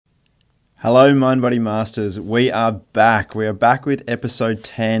Hello, Mind Body Masters. We are back. We are back with episode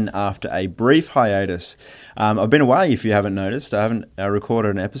 10 after a brief hiatus. I've been away, if you haven't noticed. I haven't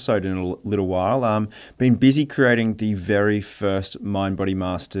recorded an episode in a little while. Been busy creating the very first Mind Body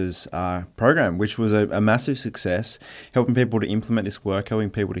Masters program, which was a massive success, helping people to implement this work, helping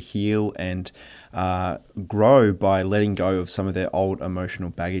people to heal and grow by letting go of some of their old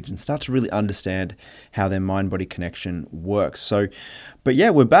emotional baggage and start to really understand how their mind-body connection works. But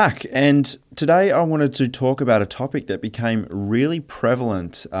yeah, we're back. And today I wanted to talk about a topic that became really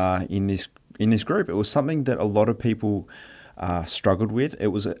prevalent in this group. It was something that a lot of people struggled with. It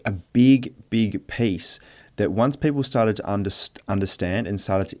was a big piece that once people started to understand and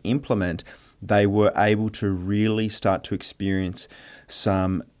started to implement, they were able to really start to experience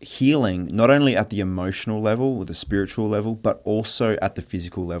some healing, not only at the emotional level or the spiritual level, but also at the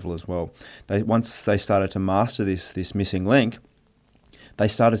physical level as well. Once they started to master this missing link, they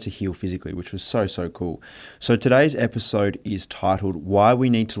started to heal physically, which was so cool. So today's episode is titled, Why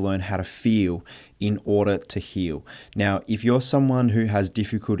We Need to Learn How to Feel in Order to Heal. Now, if you're someone who has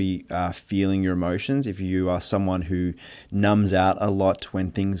difficulty feeling your emotions, if you are someone who numbs out a lot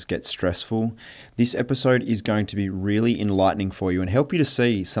when things get stressful, this episode is going to be really enlightening for you and help you to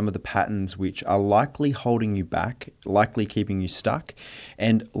see some of the patterns which are likely holding you back, likely keeping you stuck,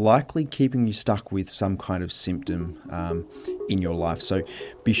 and likely keeping you stuck with some kind of symptom in your life. So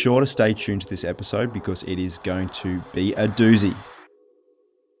be sure to stay tuned to this episode because it is going to be a doozy.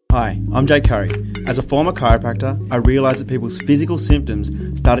 Hi, I'm Jay Curry. As a former chiropractor, I realised that people's physical symptoms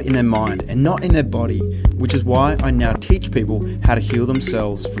started in their mind and not in their body, which is why I now teach people how to heal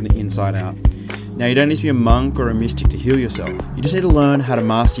themselves from the inside out. Now, you don't need to be a monk or a mystic to heal yourself. You just need to learn how to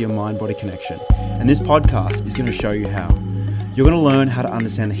master your mind-body connection. And this podcast is going to show you how. You're going to learn how to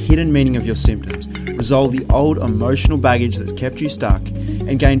understand the hidden meaning of your symptoms, resolve the old emotional baggage that's kept you stuck,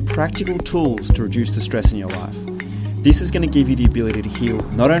 and gain practical tools to reduce the stress in your life. This is going to give you the ability to heal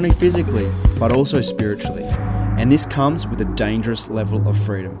not only physically, but also spiritually. And this comes with a dangerous level of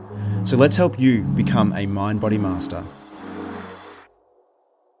freedom. So let's help you become a mind-body master.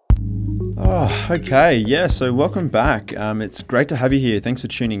 So welcome back. It's great to have you here. Thanks for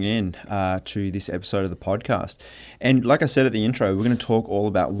tuning in to this episode of the podcast. And like I said at the intro, we're going to talk all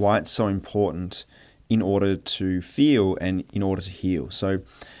about why it's so important in order to feel and in order to heal. So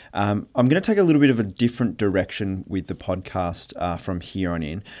I'm going to take a little bit of a different direction with the podcast from here on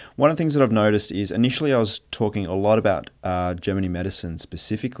in. One of the things that I've noticed is initially I was talking a lot about German medicine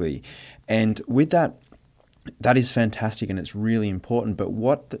specifically, and with that is fantastic and it's really important. But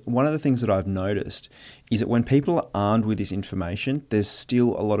one of the things that I've noticed is that when people are armed with this information, there's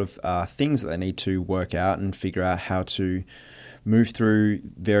still a lot of things that they need to work out and figure out how to move through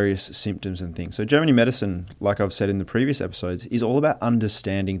various symptoms and things. So German medicine, like I've said in the previous episodes, is all about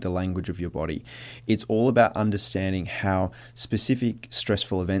understanding the language of your body. It's all about understanding how specific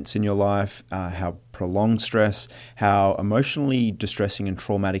stressful events in your life, how prolonged stress, how emotionally distressing and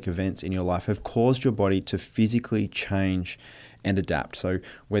traumatic events in your life have caused your body to physically change and adapt. So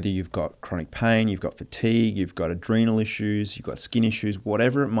whether you've got chronic pain, you've got fatigue, you've got adrenal issues, you've got skin issues,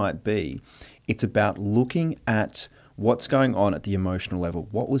 whatever it might be, it's about looking at what's going on at the emotional level.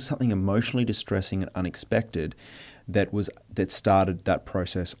 What was something emotionally distressing and unexpected that started that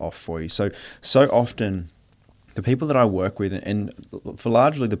process off for you? So often the people that I work with, and for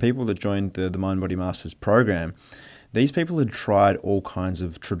largely the people that joined the Mind Body Masters program, these people had tried all kinds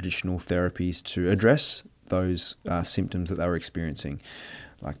of traditional therapies to address those symptoms that they were experiencing.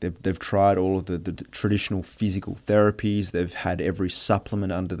 Like they've tried all of the traditional physical therapies. They've had every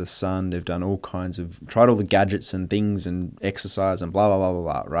supplement under the sun. They've done tried all the gadgets and things and exercise and blah, blah, blah,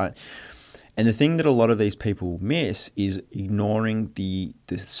 blah, blah, right? And the thing that a lot of these people miss is ignoring the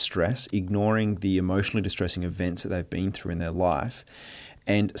stress, ignoring the emotionally distressing events that they've been through in their life,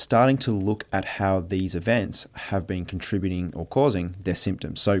 and starting to look at how these events have been contributing or causing their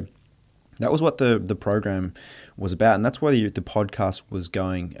symptoms. So that was what the program was about, and that's where the podcast was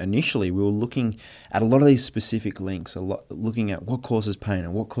going initially. We were looking at a lot of these specific links, looking at what causes pain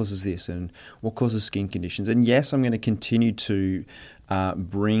and what causes this and what causes skin conditions. And yes, I'm going to continue to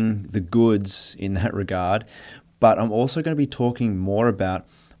bring the goods in that regard, but I'm also going to be talking more about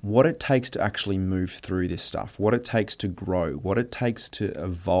what it takes to actually move through this stuff, what it takes to grow, what it takes to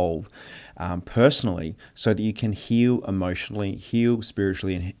evolve personally so that you can heal emotionally, heal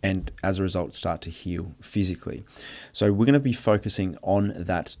spiritually, and as a result, start to heal physically. So we're going to be focusing on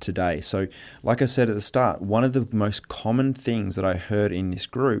that today. So like I said at the start, one of the most common things that I heard in this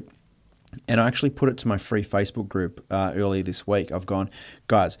group And I actually put it to my free Facebook group earlier this week. I've gone,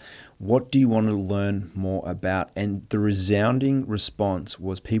 guys, what do you want to learn more about? And the resounding response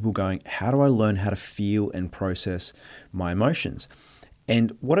was people going, how do I learn how to feel and process my emotions?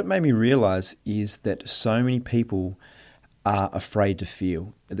 And what it made me realize is that so many people are afraid to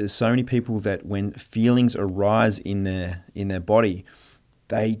feel. There's so many people that when feelings arise in their body,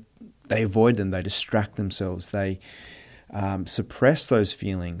 they avoid them, they distract themselves, they suppress those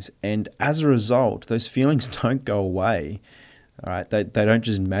feelings, and as a result, those feelings don't go away. All right, they don't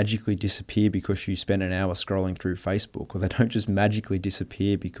just magically disappear because you spend an hour scrolling through Facebook, or they don't just magically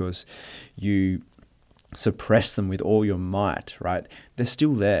disappear because you suppress them with all your might. Right, they're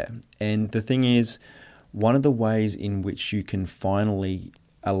still there, and the thing is, one of the ways in which you can finally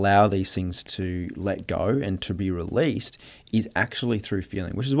allow these things to let go and to be released is actually through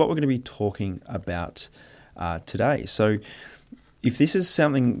feeling, which is what we're going to be talking about today. So if this is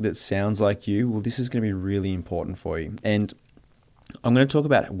something that sounds like you, well, this is going to be really important for you. And I'm going to talk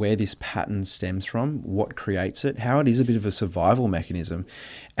about where this pattern stems from, what creates it, how it is a bit of a survival mechanism,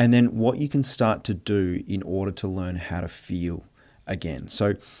 and then what you can start to do in order to learn how to feel again.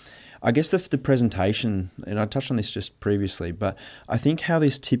 So I guess the presentation, and I touched on this just previously, but I think how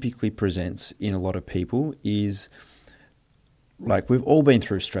this typically presents in a lot of people is, like, we've all been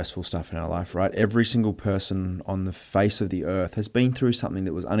through stressful stuff in our life, right? Every single person on the face of the earth has been through something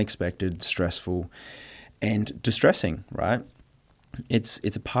that was unexpected, stressful, and distressing, right? It's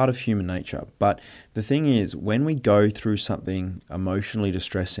a part of human nature. But the thing is, when we go through something emotionally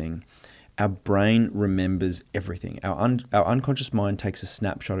distressing, our brain remembers everything. Our unconscious mind takes a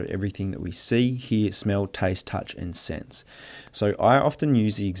snapshot of everything that we see, hear, smell, taste, touch, and sense. So I often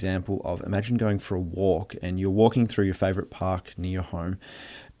use the example of, imagine going for a walk and you're walking through your favorite park near your home,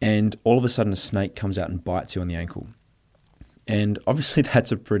 and all of a sudden a snake comes out and bites you on the ankle. And obviously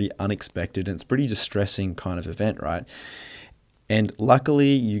that's a pretty unexpected and it's pretty distressing kind of event, right? And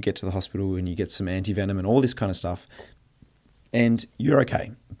luckily you get to the hospital and you get some antivenom and all this kind of stuff, and you're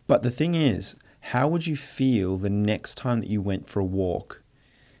okay. But the thing is, how would you feel the next time that you went for a walk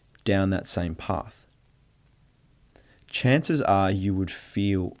down that same path? Chances are you would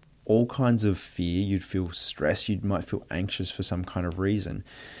feel all kinds of fear. You'd feel stress. You might feel anxious for some kind of reason.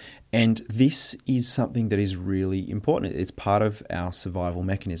 And this is something that is really important. It's part of our survival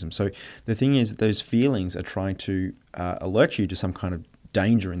mechanism. So the thing is, those feelings are trying to alert you to some kind of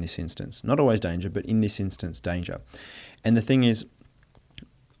danger in this instance. Not always danger, but in this instance, danger. And the thing is,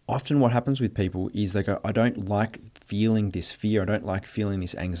 often what happens with people is they go, I don't like feeling this fear. I don't like feeling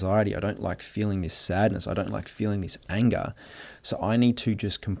this anxiety. I don't like feeling this sadness. I don't like feeling this anger. So I need to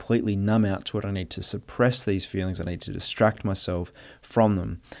just completely numb out to it. I need to suppress these feelings. I need to distract myself from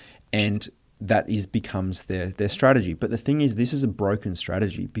them. And that becomes their strategy. But the thing is, this is a broken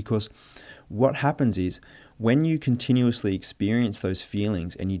strategy, because what happens is, when you continuously experience those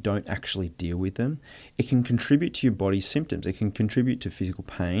feelings and you don't actually deal with them, it can contribute to your body's symptoms. It can contribute to physical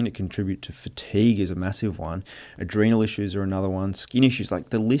pain. It can contribute to fatigue is a massive one. Adrenal issues are another one. Skin issues, like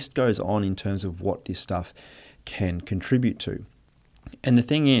the list goes on in terms of what this stuff can contribute to. And the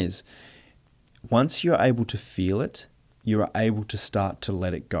thing is, once you're able to feel it, you are able to start to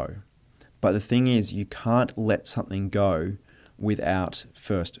let it go. But the thing is, you can't let something go without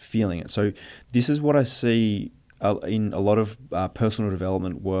first feeling it. So this is what I see in a lot of personal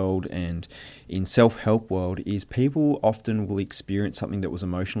development world and in self-help world, is people often will experience something that was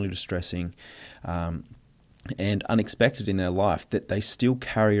emotionally distressing and unexpected in their life that they still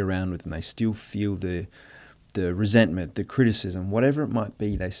carry around with them. They still feel the resentment, the criticism, whatever it might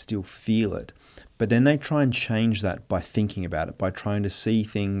be, they still feel it. But then they try and change that by thinking about it, by trying to see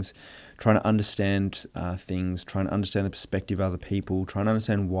things, trying to understand things, trying to understand the perspective of other people, trying to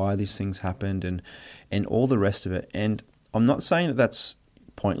understand why these things happened and all the rest of it. And I'm not saying that that's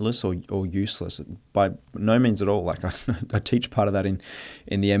pointless or useless, by no means at all. Like I teach part of that in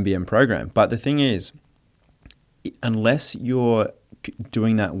the MBM program. But the thing is, unless you're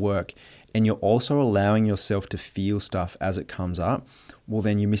doing that work and you're also allowing yourself to feel stuff as it comes up, well,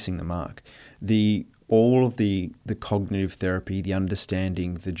 then you're missing the mark. All of the cognitive therapy, the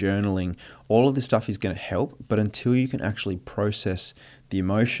understanding, the journaling, all of this stuff is going to help, but until you can actually process the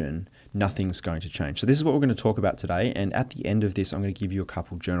emotion, nothing's going to change. So this is what we're going to talk about today, and at the end of this, I'm going to give you a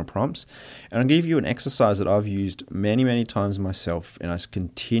couple journal prompts, and I'll give you an exercise that I've used many, many times myself, and I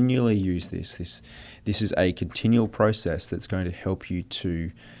continually use this. This is a continual process that's going to help you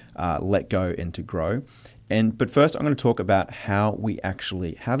to let go and to grow. But first, I'm going to talk about how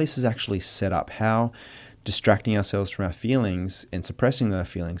this is actually set up, how distracting ourselves from our feelings and suppressing those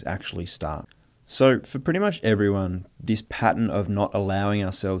feelings actually start. So for pretty much everyone, this pattern of not allowing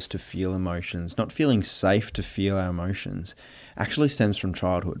ourselves to feel emotions, not feeling safe to feel our emotions, actually stems from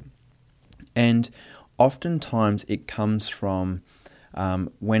childhood. And oftentimes it comes from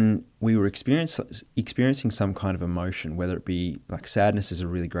when we were experiencing some kind of emotion, whether it be like sadness is a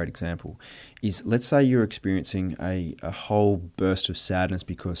really great example, is let's say you're experiencing a whole burst of sadness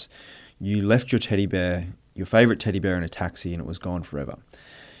because you left your favorite teddy bear in a taxi and it was gone forever.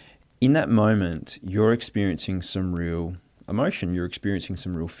 In that moment, you're experiencing some real emotion, you're experiencing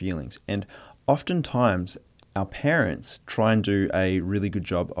some real feelings. And oftentimes, our parents try and do a really good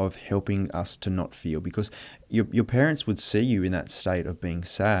job of helping us to not feel, because your parents would see you in that state of being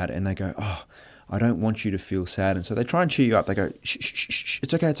sad and they go, oh, I don't want you to feel sad. And so they try and cheer you up. They go, shh, shh, shh, shh,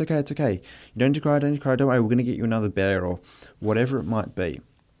 it's okay, it's okay, it's okay. You don't need to cry, don't worry, we're going to get you another bear or whatever it might be.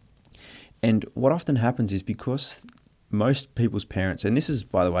 And what often happens is because most people's parents, and this is,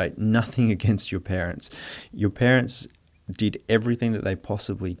 by the way, nothing against your parents did everything that they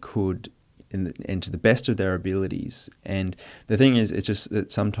possibly could and to the best of their abilities. And the thing is, it's just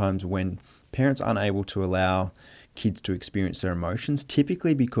that sometimes when parents aren't able to allow kids to experience their emotions,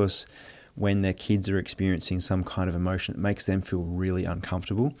 typically because when their kids are experiencing some kind of emotion, it makes them feel really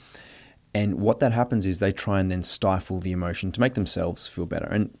uncomfortable. And what that happens is they try and then stifle the emotion to make themselves feel better.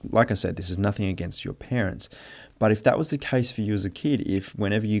 And like I said, this is nothing against your parents. But if that was the case for you as a kid, if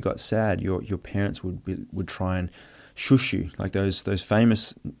whenever you got sad, your parents would try and shush you, like those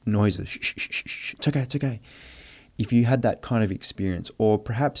famous noises, shh, shh, shh, shh, it's okay, it's okay. If you had that kind of experience, or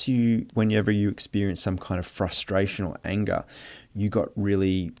perhaps whenever you experienced some kind of frustration or anger, you got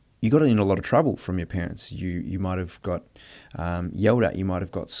in a lot of trouble from your parents. You might have got yelled at, you might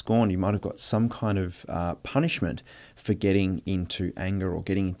have got scorned, you might have got some kind of punishment for getting into anger or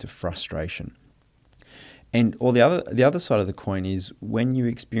getting into frustration. And or the other side of the coin is when you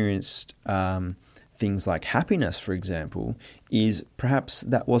experienced things like happiness, for example, is perhaps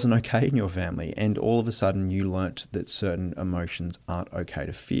that wasn't okay in your family, and all of a sudden you learnt that certain emotions aren't okay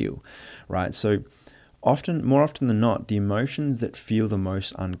to feel, right? So more often than not, the emotions that feel the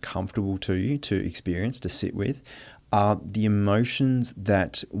most uncomfortable to you to experience, to sit with, are the emotions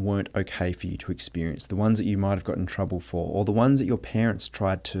that weren't okay for you to experience, the ones that you might have got in trouble for, or the ones that your parents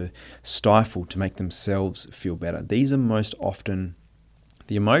tried to stifle to make themselves feel better. These are most often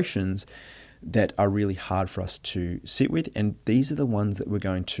the emotions that are really hard for us to sit with, and these are the ones that we're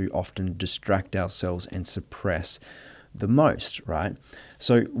going to often distract ourselves and suppress the most, right?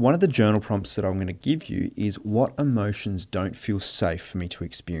 So one of the journal prompts that I'm going to give you is, what emotions don't feel safe for me to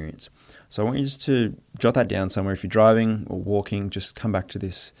experience? So I want you just to jot that down somewhere. If you're driving or walking, just come back to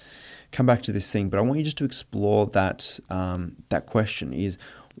this thing. But I want you just to explore that question is,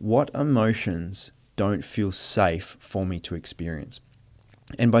 what emotions don't feel safe for me to experience?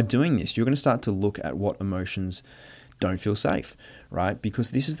 And by doing this, you're going to start to look at what emotions don't feel safe, right?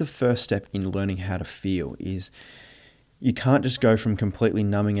 Because this is the first step in learning how to feel. Is you can't just go from completely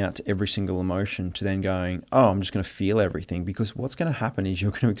numbing out to every single emotion to then going, oh, I'm just going to feel everything. Because what's going to happen is you're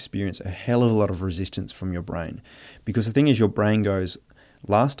going to experience a hell of a lot of resistance from your brain. Because the thing is, your brain goes,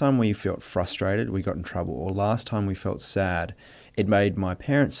 last time we felt frustrated, we got in trouble. Or last time we felt sad, it made my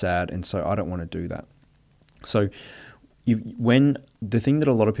parents sad, and so I don't want to do that. So when the thing that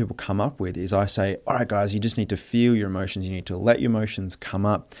a lot of people come up with is, I say, all right, guys, you just need to feel your emotions. You need to let your emotions come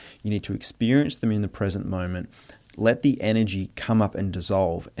up. You need to experience them in the present moment. Let the energy come up and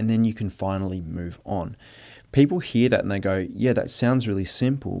dissolve, and then you can finally move on. People hear that and they go, yeah, that sounds really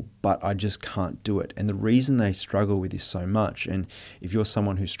simple, but I just can't do it. And the reason they struggle with this so much, and if you're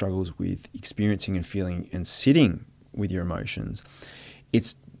someone who struggles with experiencing and feeling and sitting with your emotions,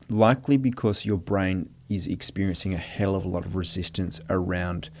 it's likely because your brain is experiencing a hell of a lot of resistance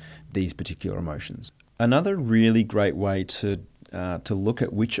around these particular emotions. Another really great way to look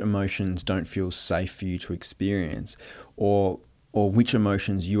at which emotions don't feel safe for you to experience, or which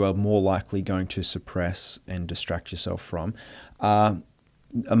emotions you are more likely going to suppress and distract yourself from, are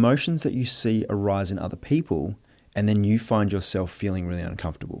emotions that you see arise in other people, and then you find yourself feeling really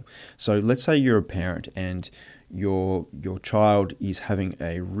uncomfortable. So let's say you're a parent and your child is having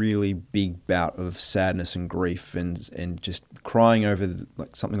a really big bout of sadness and grief and just crying over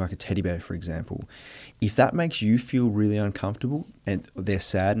something like a teddy bear, for example. If that makes you feel really uncomfortable, and their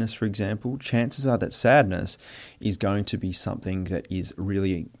sadness, for example, chances are that sadness is going to be something that is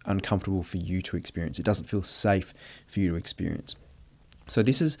really uncomfortable for you to experience. It doesn't feel safe for you to experience. So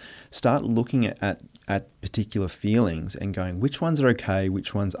this is, start looking at particular feelings and going, which ones are okay,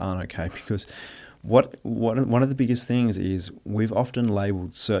 which ones aren't okay, because one of the biggest things is we've often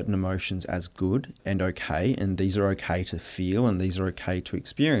labeled certain emotions as good and okay, and these are okay to feel and these are okay to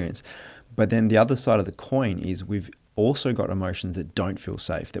experience. But then the other side of the coin is we've also got emotions that don't feel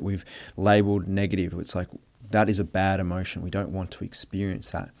safe, that we've labeled negative. It's like, that is a bad emotion. We don't want to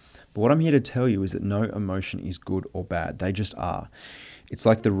experience that. But what I'm here to tell you is that no emotion is good or bad. They just are. It's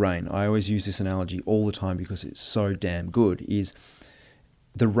like the rain. I always use this analogy all the time because it's so damn good, is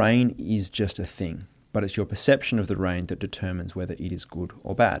the rain is just a thing, but it's your perception of the rain that determines whether it is good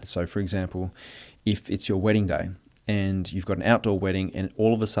or bad. So for example, if it's your wedding day and you've got an outdoor wedding and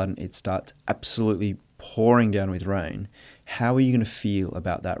all of a sudden it starts absolutely pouring down with rain, how are you going to feel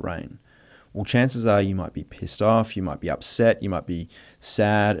about that rain? Well, chances are you might be pissed off, you might be upset, you might be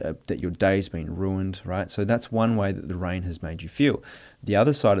sad that your day's been ruined, right? So that's one way that the rain has made you feel. The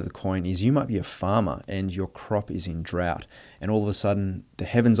other side of the coin is you might be a farmer and your crop is in drought, and all of a sudden the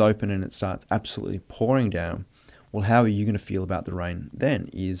heavens open and it starts absolutely pouring down. Well, how are you going to feel about the rain then?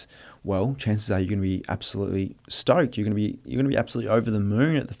 Well, chances are you're going to be absolutely stoked. You're going to be absolutely over the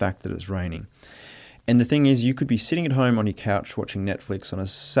moon at the fact that it's raining. And the thing is, you could be sitting at home on your couch watching Netflix on a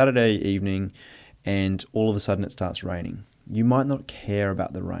Saturday evening and all of a sudden it starts raining. You might not care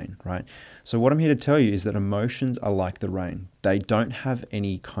about the rain, right? So what I'm here to tell you is that emotions are like the rain. They don't have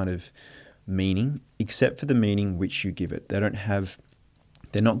any kind of meaning except for the meaning which you give it. They're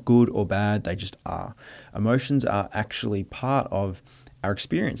not good or bad, they just are. Emotions are actually part of our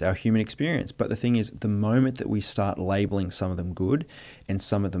experience, our human experience. But the thing is, the moment that we start labeling some of them good and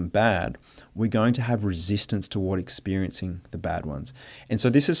some of them bad, we're going to have resistance toward experiencing the bad ones. And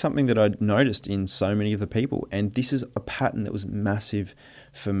so this is something that I noticed in so many of the people. And this is a pattern that was massive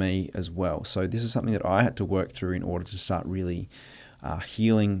for me as well. So this is something that I had to work through in order to start really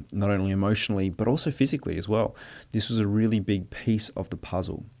healing, not only emotionally, but also physically as well. This was a really big piece of the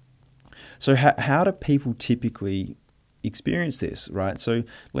puzzle. So how do people typically experience this, right? So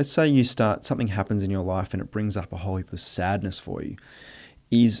let's say something happens in your life and it brings up a whole heap of sadness for you.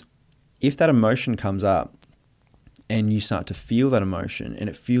 If that emotion comes up and you start to feel that emotion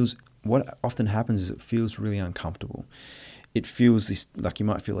and what often happens is it feels really uncomfortable. It feels this, like you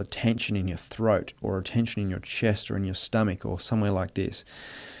might feel a tension in your throat or a tension in your chest or in your stomach or somewhere like this.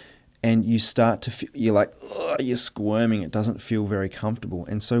 And you start to feel, you're like, you're squirming. It doesn't feel very comfortable.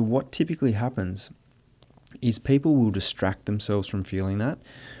 And so what typically happens is people will distract themselves from feeling that.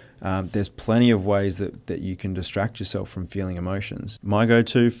 There's plenty of ways that you can distract yourself from feeling emotions. My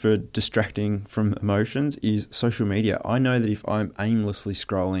go-to for distracting from emotions is social media. I know that if I'm aimlessly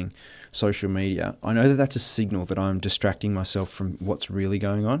scrolling social media, I know that that's a signal that I'm distracting myself from what's really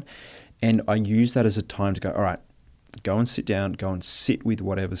going on. And I use that as a time to go, all right, go and sit down, go and sit with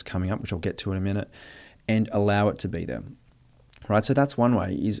whatever's coming up, which I'll get to in a minute, and allow it to be there. Right, so that's one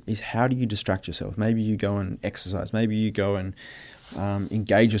way, is how do you distract yourself? Maybe you go and exercise. Maybe you go and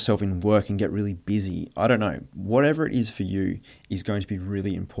engage yourself in work and get really busy. I don't know. Whatever it is for you is going to be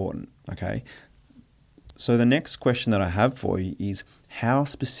really important, okay? So the next question that I have for you is, how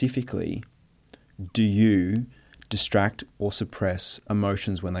specifically do you distract or suppress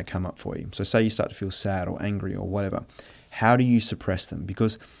emotions when they come up for you? So say you start to feel sad or angry or whatever. How do you suppress them?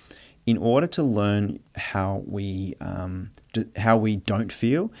 Because in order to learn how we don't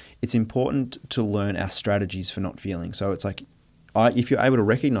feel, it's important to learn our strategies for not feeling. So it's like, if you're able to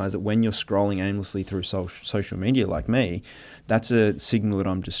recognize that when you're scrolling aimlessly through social media like me, that's a signal that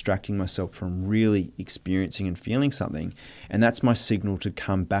I'm distracting myself from really experiencing and feeling something. And that's my signal to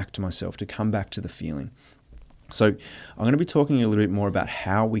come back to myself, to come back to the feeling. So I'm going to be talking a little bit more about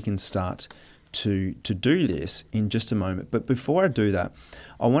how we can start to do this in just a moment. But before I do that,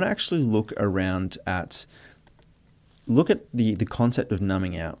 I want to actually look at the concept of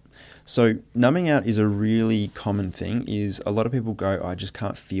numbing out. So numbing out is a really common thing. Is a lot of people go, I just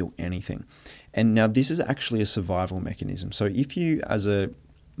can't feel anything. And now this is actually a survival mechanism. So if you,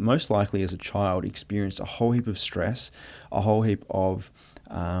 most likely as a child, experienced a whole heap of stress, a whole heap of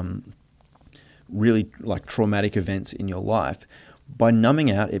really like traumatic events in your life, by numbing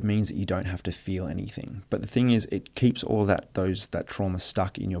out, it means that you don't have to feel anything. But the thing is, it keeps all that trauma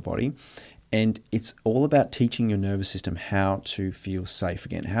stuck in your body. And it's all about teaching your nervous system how to feel safe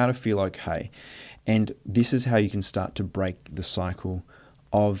again, how to feel okay. And this is how you can start to break the cycle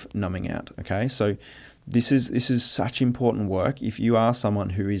of numbing out, okay? So this is such important work. If you are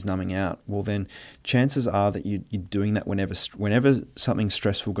someone who is numbing out, well then chances are that you're doing that whenever something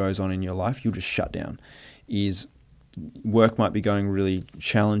stressful goes on in your life, you'll just shut down. Work might be going really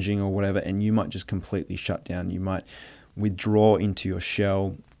challenging or whatever, and you might just completely shut down. You might withdraw into your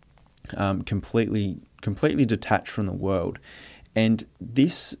shell, completely detached from the world. And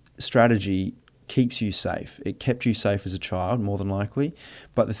this strategy keeps you safe. It kept you safe as a child, more than likely.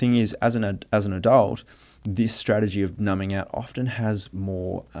 But the thing is, as an adult, this strategy of numbing out often has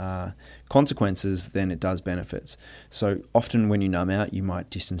more consequences than it does benefits. So often when you numb out, you might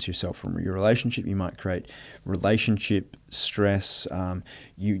distance yourself from your relationship. You might create relationship stress.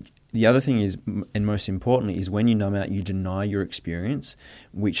 The other thing is, and most importantly, is when you numb out, you deny your experience,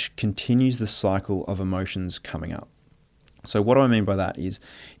 which continues the cycle of emotions coming up. So what do I mean by that is,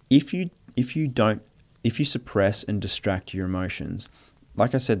 if you suppress and distract your emotions,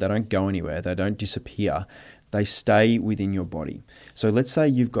 like I said, they don't go anywhere. They don't disappear. They stay within your body. So let's say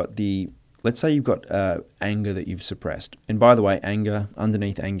you've got anger that you've suppressed. And by the way,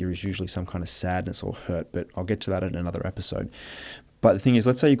 underneath anger is usually some kind of sadness or hurt, but I'll get to that in another episode. But the thing is,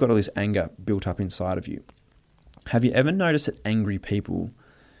 let's say you've got all this anger built up inside of you. Have you ever noticed that angry people,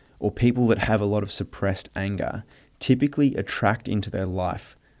 or people that have a lot of suppressed anger, typically attract into their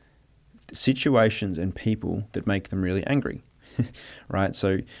life situations and people that make them really angry? Right?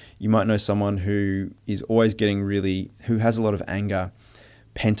 So you might know someone who is always who has a lot of anger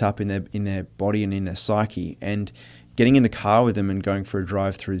pent up in their body and in their psyche, and getting in the car with them and going for a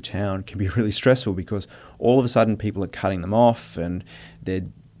drive through town can be really stressful, because all of a sudden people are cutting them off, and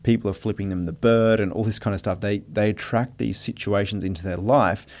people are flipping them the bird and all this kind of stuff. They attract these situations into their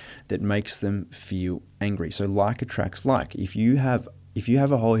life that makes them feel angry. So like attracts like. If you have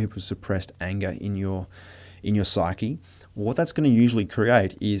a whole heap of suppressed anger in your psyche, what that's going to usually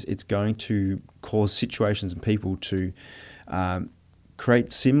create is it's going to cause situations and people to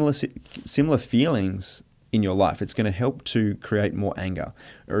create similar feelings in your life. It's going to help to create more anger.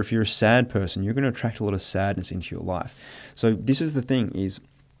 Or if you're a sad person, you're going to attract a lot of sadness into your life. So this is the thing, is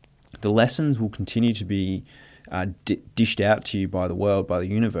the lessons will continue to be dished out to you by the world, by the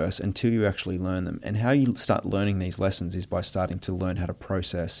universe, until you actually learn them. And how you start learning these lessons is by starting to learn how to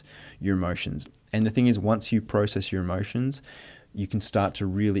process your emotions. And the thing is, once you process your emotions, you can start to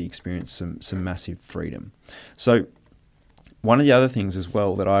really experience some massive freedom. So one of the other things as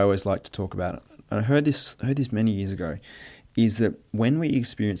well that I always like to talk about, and I heard this many years ago, is that when we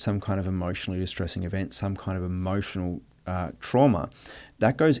experience some kind of emotionally distressing event, some kind of emotional trauma,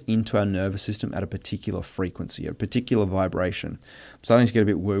 that goes into our nervous system at a particular frequency, a particular vibration. I'm starting to get a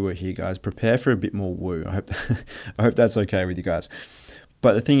bit woo-woo here, guys. Prepare for a bit more woo. I hope that's okay with you guys.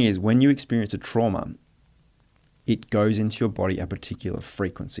 But the thing is, when you experience a trauma, it goes into your body at a particular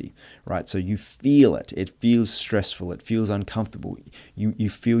frequency, right? So you feel it. It feels stressful. It feels uncomfortable. You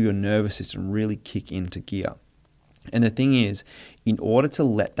feel your nervous system really kick into gear. And the thing is, in order to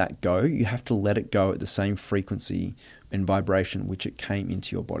let that go, you have to let it go at the same frequency and vibration which it came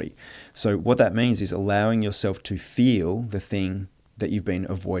into your body. So what that means is allowing yourself to feel the thing that you've been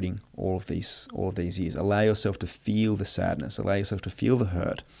avoiding all of these years. Allow yourself to feel the sadness. Allow yourself to feel the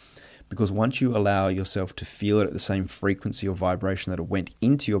hurt. Because once you allow yourself to feel it at the same frequency or vibration that it went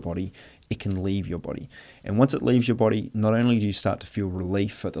into your body, it can leave your body. And once it leaves your body, not only do you start to feel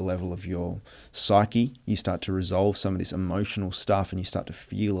relief at the level of your psyche, you start to resolve some of this emotional stuff, and you start to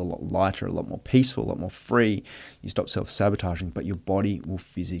feel a lot lighter, a lot more peaceful, a lot more free. You stop self-sabotaging, but your body will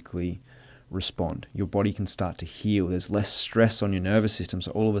physically respond. Your body can start to heal. There's less stress on your nervous system,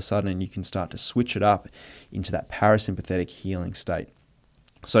 so all of a sudden you can start to switch it up into that parasympathetic healing state.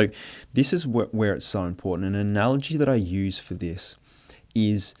 So this is where it's so important. An analogy that I use for this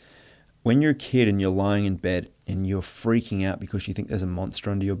is when you're a kid and you're lying in bed and you're freaking out because you think there's a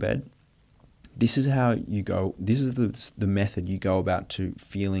monster under your bed. This is how you go. This is the method you go about to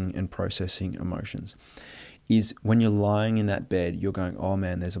feeling and processing emotions. Is when you're lying in that bed, you're going, oh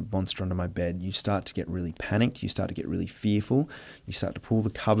man, there's a monster under my bed. You start to get really panicked. You start to get really fearful. You start to pull the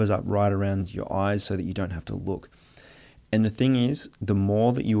covers up right around your eyes so that you don't have to look. And the thing is, the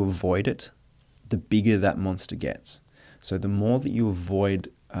more that you avoid it, the bigger that monster gets. So the more that you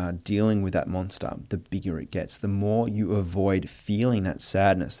avoid dealing with that monster, the bigger it gets. The more you avoid feeling that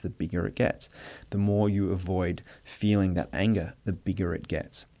sadness, the bigger it gets. The more you avoid feeling that anger, the bigger it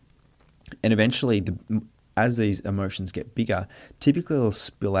gets. And eventually, as these emotions get bigger, typically they'll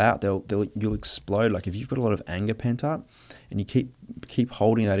spill out. You'll explode. Like if you've got a lot of anger pent up, and you keep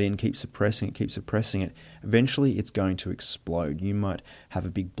holding that in, keep suppressing it, eventually it's going to explode. You might have a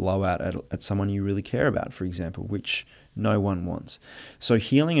big blowout at someone you really care about, for example, which no one wants. So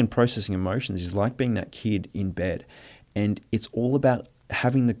healing and processing emotions is like being that kid in bed, and it's all about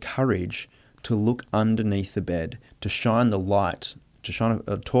having the courage to look underneath the bed, to shine the light, to shine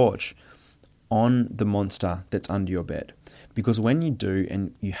a torch on the monster that's under your bed. Because when you do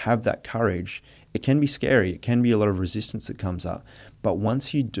and you have that courage, it can be scary. It can be a lot of resistance that comes up. But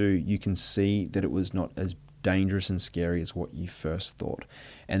once you do, you can see that it was not as dangerous and scary as what you first thought.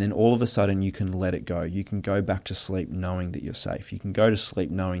 And then all of a sudden you can let it go. You can go back to sleep knowing that you're safe. You can go to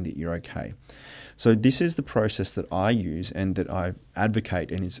sleep knowing that you're okay. So this is the process that I use and that I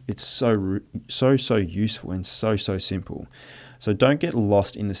advocate, and it's so useful and so simple. So don't get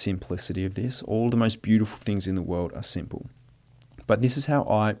lost in the simplicity of this. All the most beautiful things in the world are simple. But this is how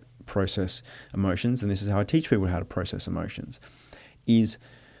I process emotions, and this is how I teach people how to process emotions. Is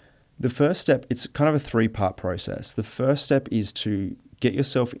the first step, it's kind of a 3-part process. The first step is to get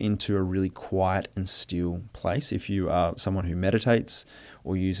yourself into a really quiet and still place. If you are someone who meditates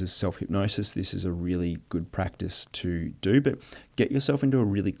or uses self-hypnosis, this is a really good practice to do. But get yourself into a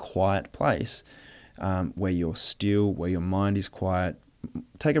really quiet place where you're still, where your mind is quiet.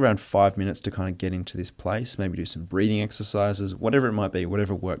 Take around 5 minutes to kind of get into this place. Maybe do some breathing exercises, whatever it might be,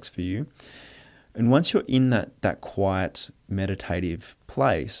 whatever works for you. And once you're in that quiet, meditative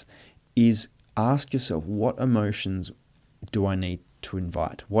place, is ask yourself, what emotions do I need to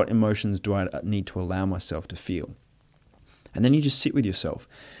invite? What emotions do I need to allow myself to feel? And then you just sit with yourself,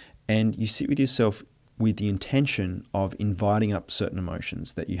 and you sit with yourself with the intention of inviting up certain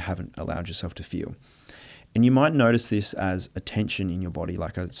emotions that you haven't allowed yourself to feel. And you might notice this as a tension in your body,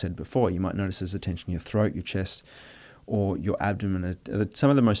 like I said before. You might notice as a tension in your throat, your chest, or your abdomen, some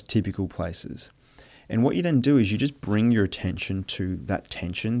of the most typical places. And what you then do is you just bring your attention to that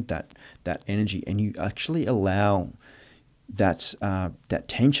tension, that energy, and you actually allow that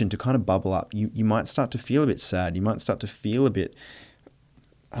tension to kind of bubble up. You might start to feel a bit sad. You might start to feel a bit,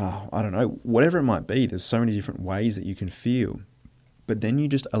 I don't know, whatever it might be. There's so many different ways that you can feel. But then you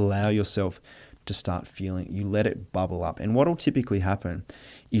just allow yourself to start feeling. You let it bubble up. And what will typically happen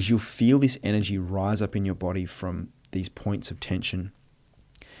is you'll feel this energy rise up in your body from these points of tension.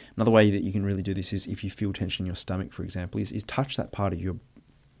 Another way that you can really do this is if you feel tension in your stomach, for example, is touch that part of your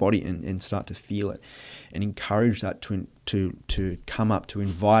body and start to feel it and encourage that to come up, to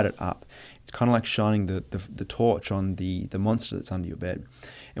invite it up. It's kind of like shining the torch on the monster that's under your bed.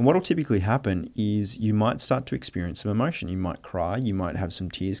 And what will typically happen is you might start to experience some emotion. You might cry, you might have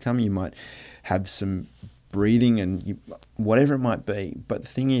some tears come, you might have some breathing and whatever it might be. But the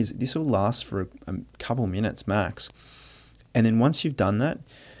thing is, this will last for a couple minutes max. And then once you've done that,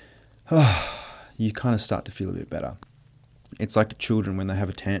 you kind of start to feel a bit better. It's like children when they have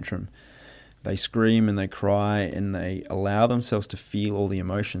a tantrum. They scream and they cry and they allow themselves to feel all the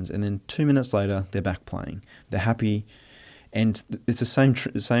emotions. And then 2 minutes later, they're back playing. They're happy. And it's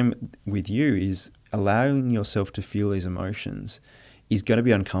the same with you, is allowing yourself to feel these emotions is going to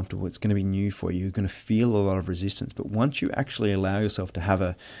be uncomfortable. It's going to be new for you. You're going to feel a lot of resistance. But once you actually allow yourself to have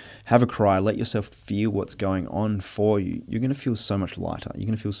a cry, let yourself feel what's going on for you, you're going to feel so much lighter. You're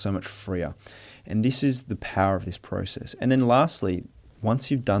going to feel so much freer. And this is the power of this process. And then lastly, once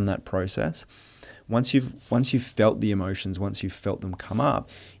you've done that process, once you've felt the emotions, once you've felt them come up,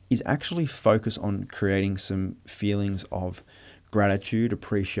 is actually focus on creating some feelings of gratitude,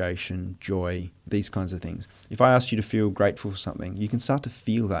 appreciation, joy, these kinds of things. If I asked you to feel grateful for something, you can start to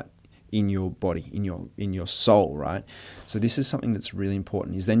feel that in your body, in your soul, right? So this is something that's really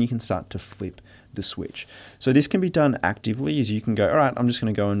important, is then you can start to flip the switch. So this can be done actively, as you can go, all right, I'm just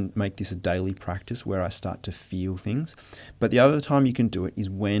going to go and make this a daily practice where I start to feel things. But the other time you can do it is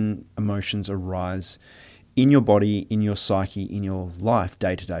when emotions arise in your body, in your psyche, in your life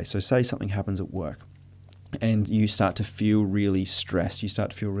day to day. So say something happens at work and you start to feel really stressed, you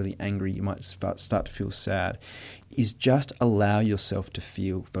start to feel really angry, you might start to feel sad, is just allow yourself to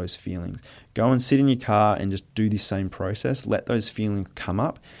feel those feelings. Go and sit in your car and just do this same process. Let those feelings come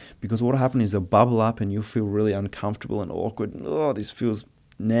up, because what will happen is they'll bubble up and you'll feel really uncomfortable and awkward. Oh, this feels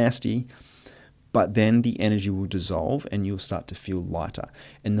nasty. But then the energy will dissolve and you'll start to feel lighter.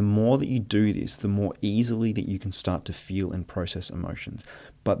 And the more that you do this, the more easily that you can start to feel and process emotions.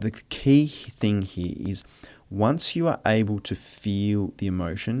 But the key thing here is once you are able to feel the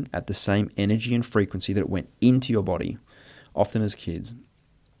emotion at the same energy and frequency that it went into your body, often as kids,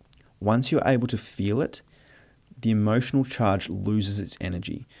 once you're able to feel it, the emotional charge loses its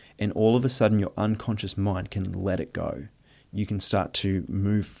energy. And all of a sudden your unconscious mind can let it go. You can start to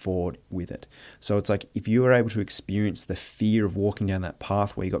move forward with it. So it's like if you were able to experience the fear of walking down that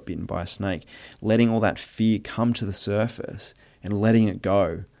path where you got bitten by a snake, letting all that fear come to the surface and letting it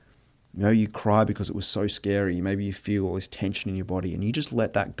go. Maybe you cry because it was so scary. Maybe you feel all this tension in your body and you just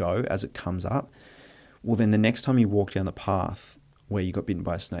let that go as it comes up. Well, then the next time you walk down the path where you got bitten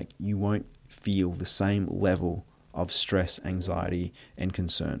by a snake, you won't feel the same level of stress, anxiety, and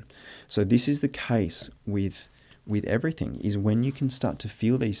concern. So this is the case with with everything, is when you can start to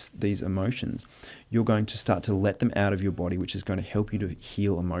feel these emotions, you're going to start to let them out of your body, which is going to help you to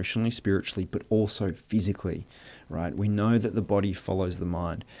heal emotionally, spiritually, but also physically, right? We know that the body follows the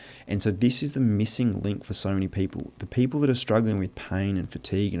mind. And so this is the missing link for so many people. The people that are struggling with pain and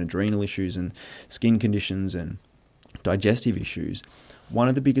fatigue and adrenal issues and skin conditions and digestive issues, one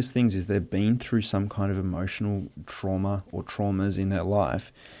of the biggest things is they've been through some kind of emotional trauma or traumas in their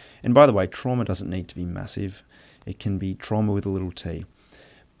life. And by the way, trauma doesn't need to be massive. It can be trauma with a little t.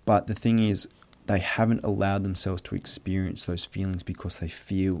 But the thing is, they haven't allowed themselves to experience those feelings because they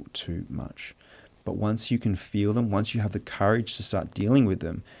feel too much. But once you can feel them, once you have the courage to start dealing with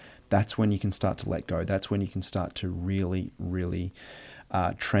them, that's when you can start to let go. That's when you can start to really, really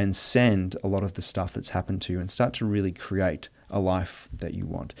transcend a lot of the stuff that's happened to you and start to really create a life that you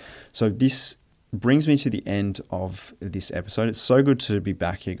want. So this brings me to the end of this episode. It's so good to be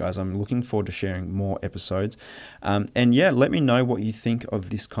back here, guys. I'm looking forward to sharing more episodes. And yeah, let me know what you think of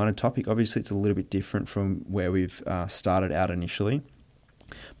this kind of topic. Obviously, it's a little bit different from where we've started out initially.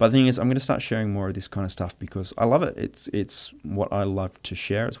 But the thing is, I'm going to start sharing more of this kind of stuff because I love it. It's what I love to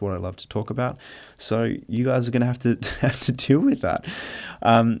share. It's what I love to talk about. So you guys are going to have to deal with that.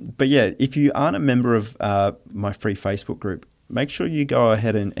 But yeah, if you aren't a member of my free Facebook group, make sure you go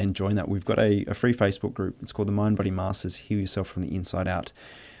ahead and join that. We've got a free Facebook group. It's called the Mind Body Masters Heal Yourself from the Inside Out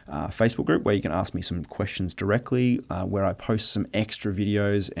Facebook group, where you can ask me some questions directly, where I post some extra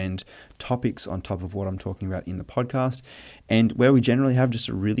videos and topics on top of what I'm talking about in the podcast, and where we generally have just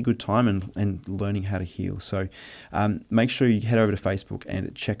a really good time and learning how to heal. So make sure you head over to Facebook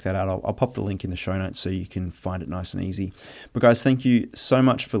and check that out. I'll pop the link in the show notes so you can find it nice and easy. But guys, thank you so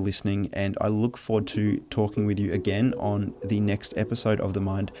much for listening, and I look forward to talking with you again on the next episode of the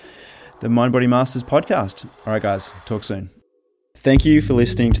Mind Body Masters podcast. All right, guys, talk soon. Thank you for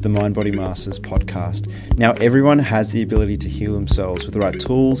listening to the Mind Body Masters podcast. Now, everyone has the ability to heal themselves with the right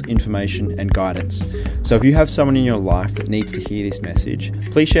tools, information, and guidance. So if you have someone in your life that needs to hear this message,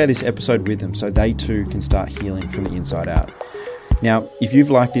 please share this episode with them so they too can start healing from the inside out. Now, if you've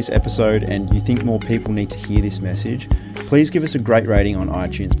liked this episode and you think more people need to hear this message, please give us a great rating on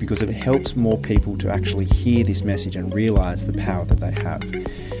iTunes because it helps more people to actually hear this message and realize the power that they have.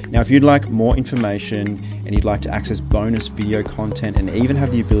 Now, if you'd like more information and you'd like to access bonus video content and even have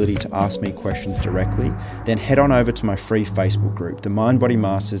the ability to ask me questions directly, then head on over to my free Facebook group, the Mind Body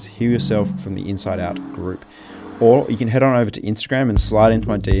Masters Heal Yourself from the Inside Out group. Or you can head on over to Instagram and slide into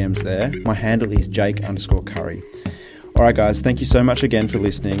my DMs there. My handle is Jake_Curry. All right, guys, thank you so much again for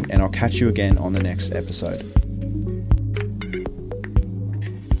listening, and I'll catch you again on the next episode.